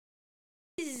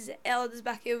Elders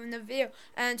back here with another video,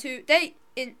 and today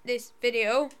in this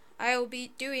video I will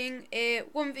be doing a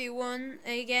 1v1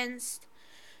 against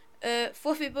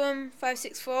Fluffy Bum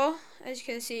 564, as you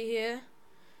can see here.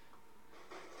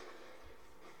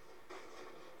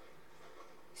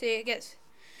 See, it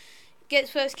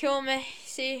gets first kill on me,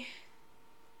 see,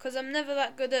 because I'm never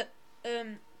that good at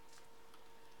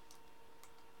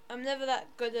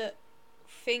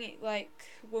thing like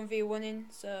 1v1ing,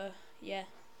 so yeah,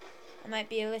 I might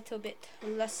be a little bit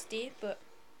lusty, but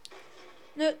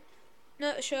not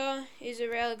sure. He's a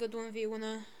really good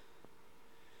 1v1er.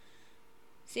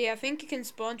 See, I think he can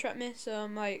spawn trap me, so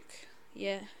I'm like,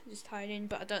 yeah, just hiding,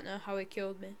 but I don't know how he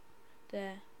killed me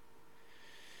there.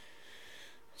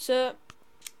 So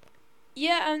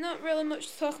yeah, I'm not really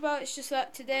much to talk about. It's just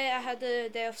that today I had a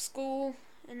day off school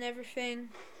and everything,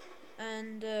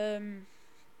 and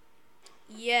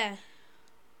yeah.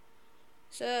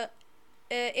 So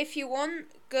if you want,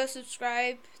 go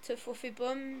subscribe to Fluffy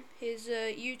Bum. His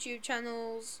YouTube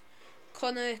channel's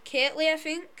Connor Catley, I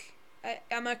think.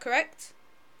 Am I correct?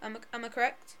 Am I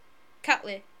correct?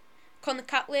 Catley. Connor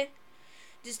Catley.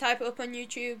 Just type it up on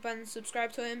YouTube and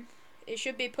subscribe to him. It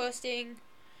should be posting.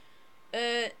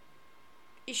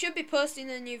 He should be posting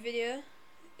a new video.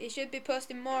 He should be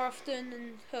posting more often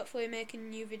and hopefully making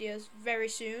new videos very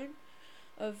soon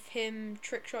of him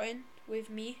trick shotting with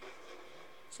me.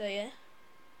 So yeah.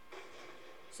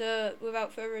 So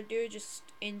without further ado, just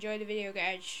enjoy the video,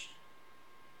 guys.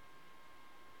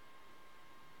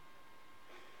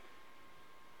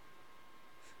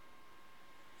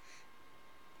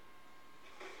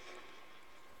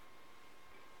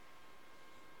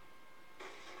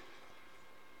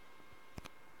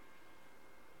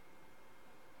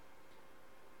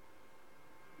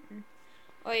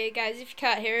 Oh yeah, guys, if you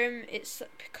can't hear him, it's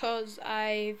because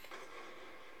I've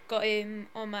got him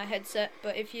on my headset.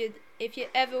 But if you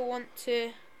ever want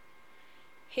to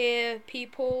hear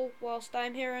people whilst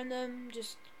I'm hearing them,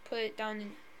 just put it down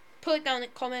in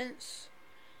comments,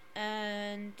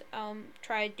 and I'll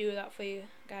try to do that for you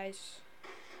guys.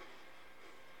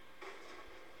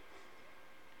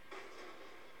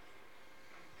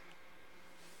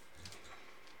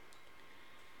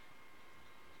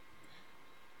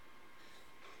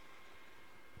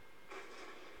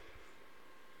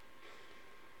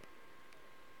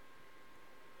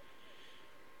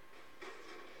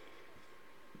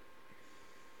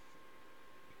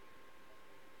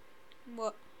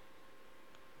 What?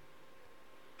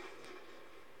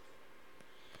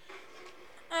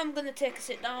 I'm gonna take a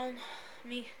sit down.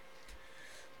 Me.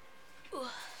 Ugh.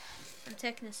 I'm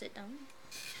taking a sit down.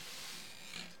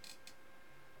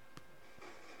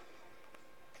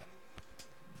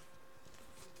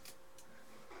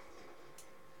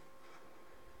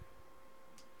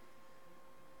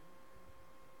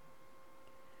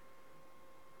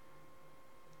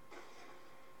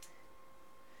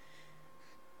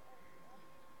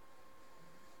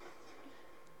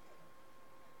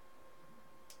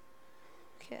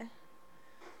 Okay.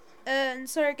 And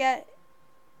sorry guys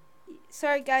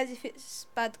if it's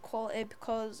bad quality,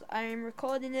 because I'm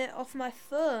recording it off my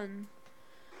phone.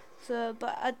 So,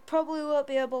 but I probably won't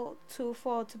be able to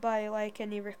afford to buy like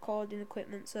any recording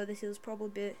equipment, so this is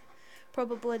probably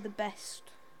the best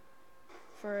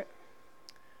for it.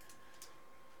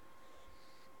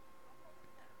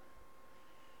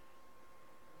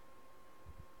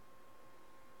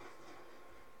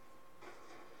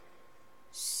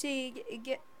 See,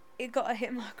 it got a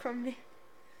hit mark on me.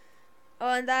 Oh,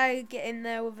 and I get in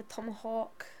there with a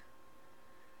tomahawk.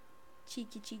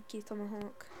 Cheeky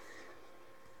tomahawk.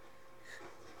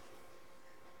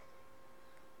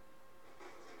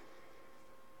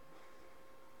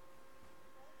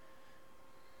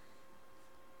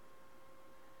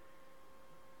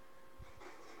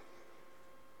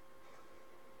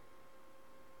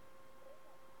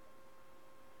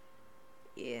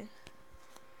 Yeah.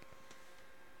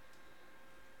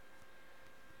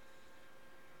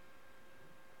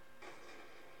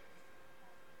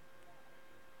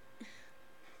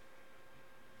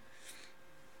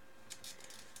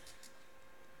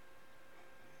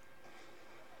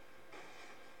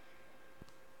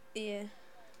 Yeah.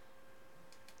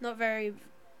 Not very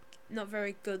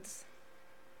good.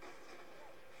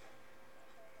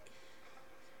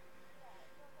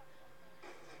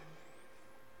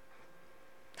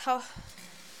 How?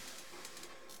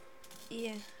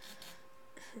 Yeah.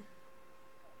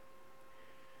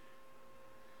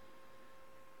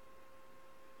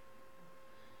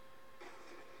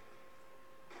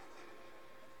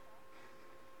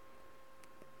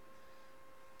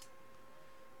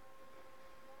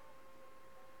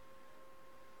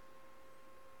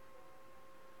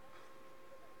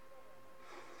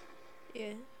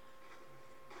 Yeah.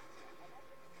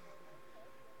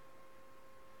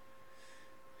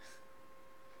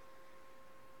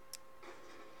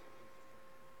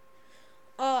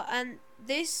 Oh, and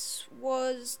this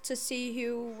was to see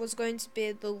who was going to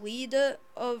be the leader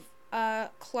of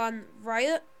Clan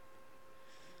Riot.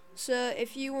 So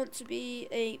if you want to be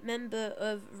a member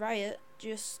of Riot,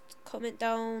 just comment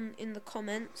down in the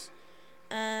comments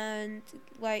and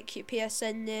like your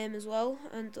PSN name as well,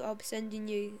 and I'll be sending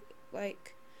you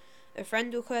like a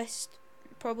friend request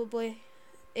probably.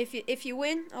 If you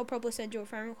win, I'll probably send you a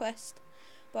friend request,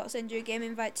 but I'll send you a game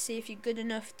invite to see if you're good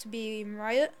enough to be in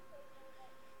Riot.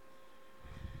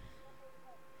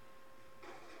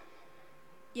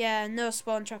 Yeah, no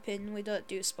spawn trapping. We don't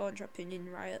do spawn trapping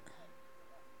in Riot.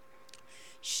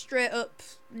 Straight up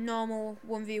normal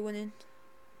 1v1ing.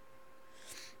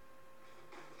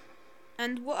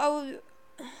 And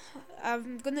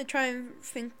I'm gonna try and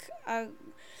think. I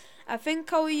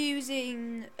think I'll be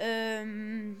using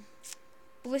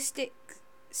ballistic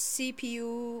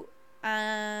CPU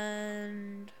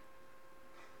and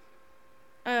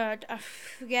I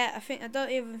forget. I don't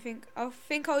even think. I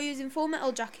think I'll use Full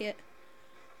Metal Jacket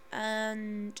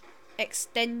and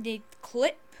extended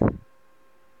clip.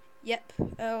 Yep,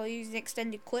 I'll use an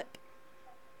extended clip.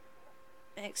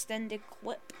 And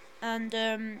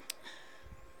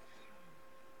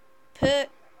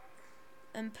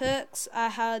perks. I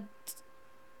had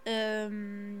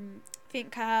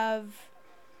think I have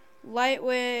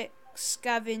lightweight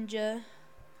scavenger,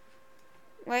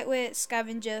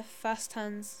 fast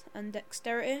hands, and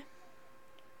dexterity.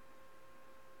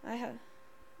 I have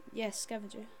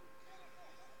scavenger.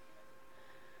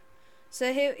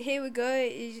 So here we go.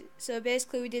 So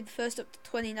basically we did first up to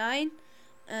 29,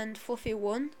 and Fluffy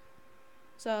won.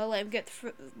 So I'll let him get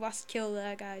the last kill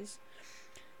there, guys.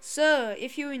 So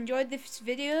if you enjoyed this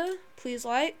video, please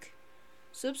like,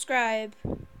 subscribe,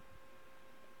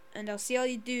 and I'll see all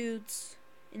you dudes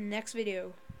in the next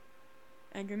video.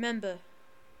 And remember,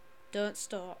 don't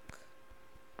stalk.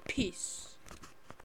 Peace.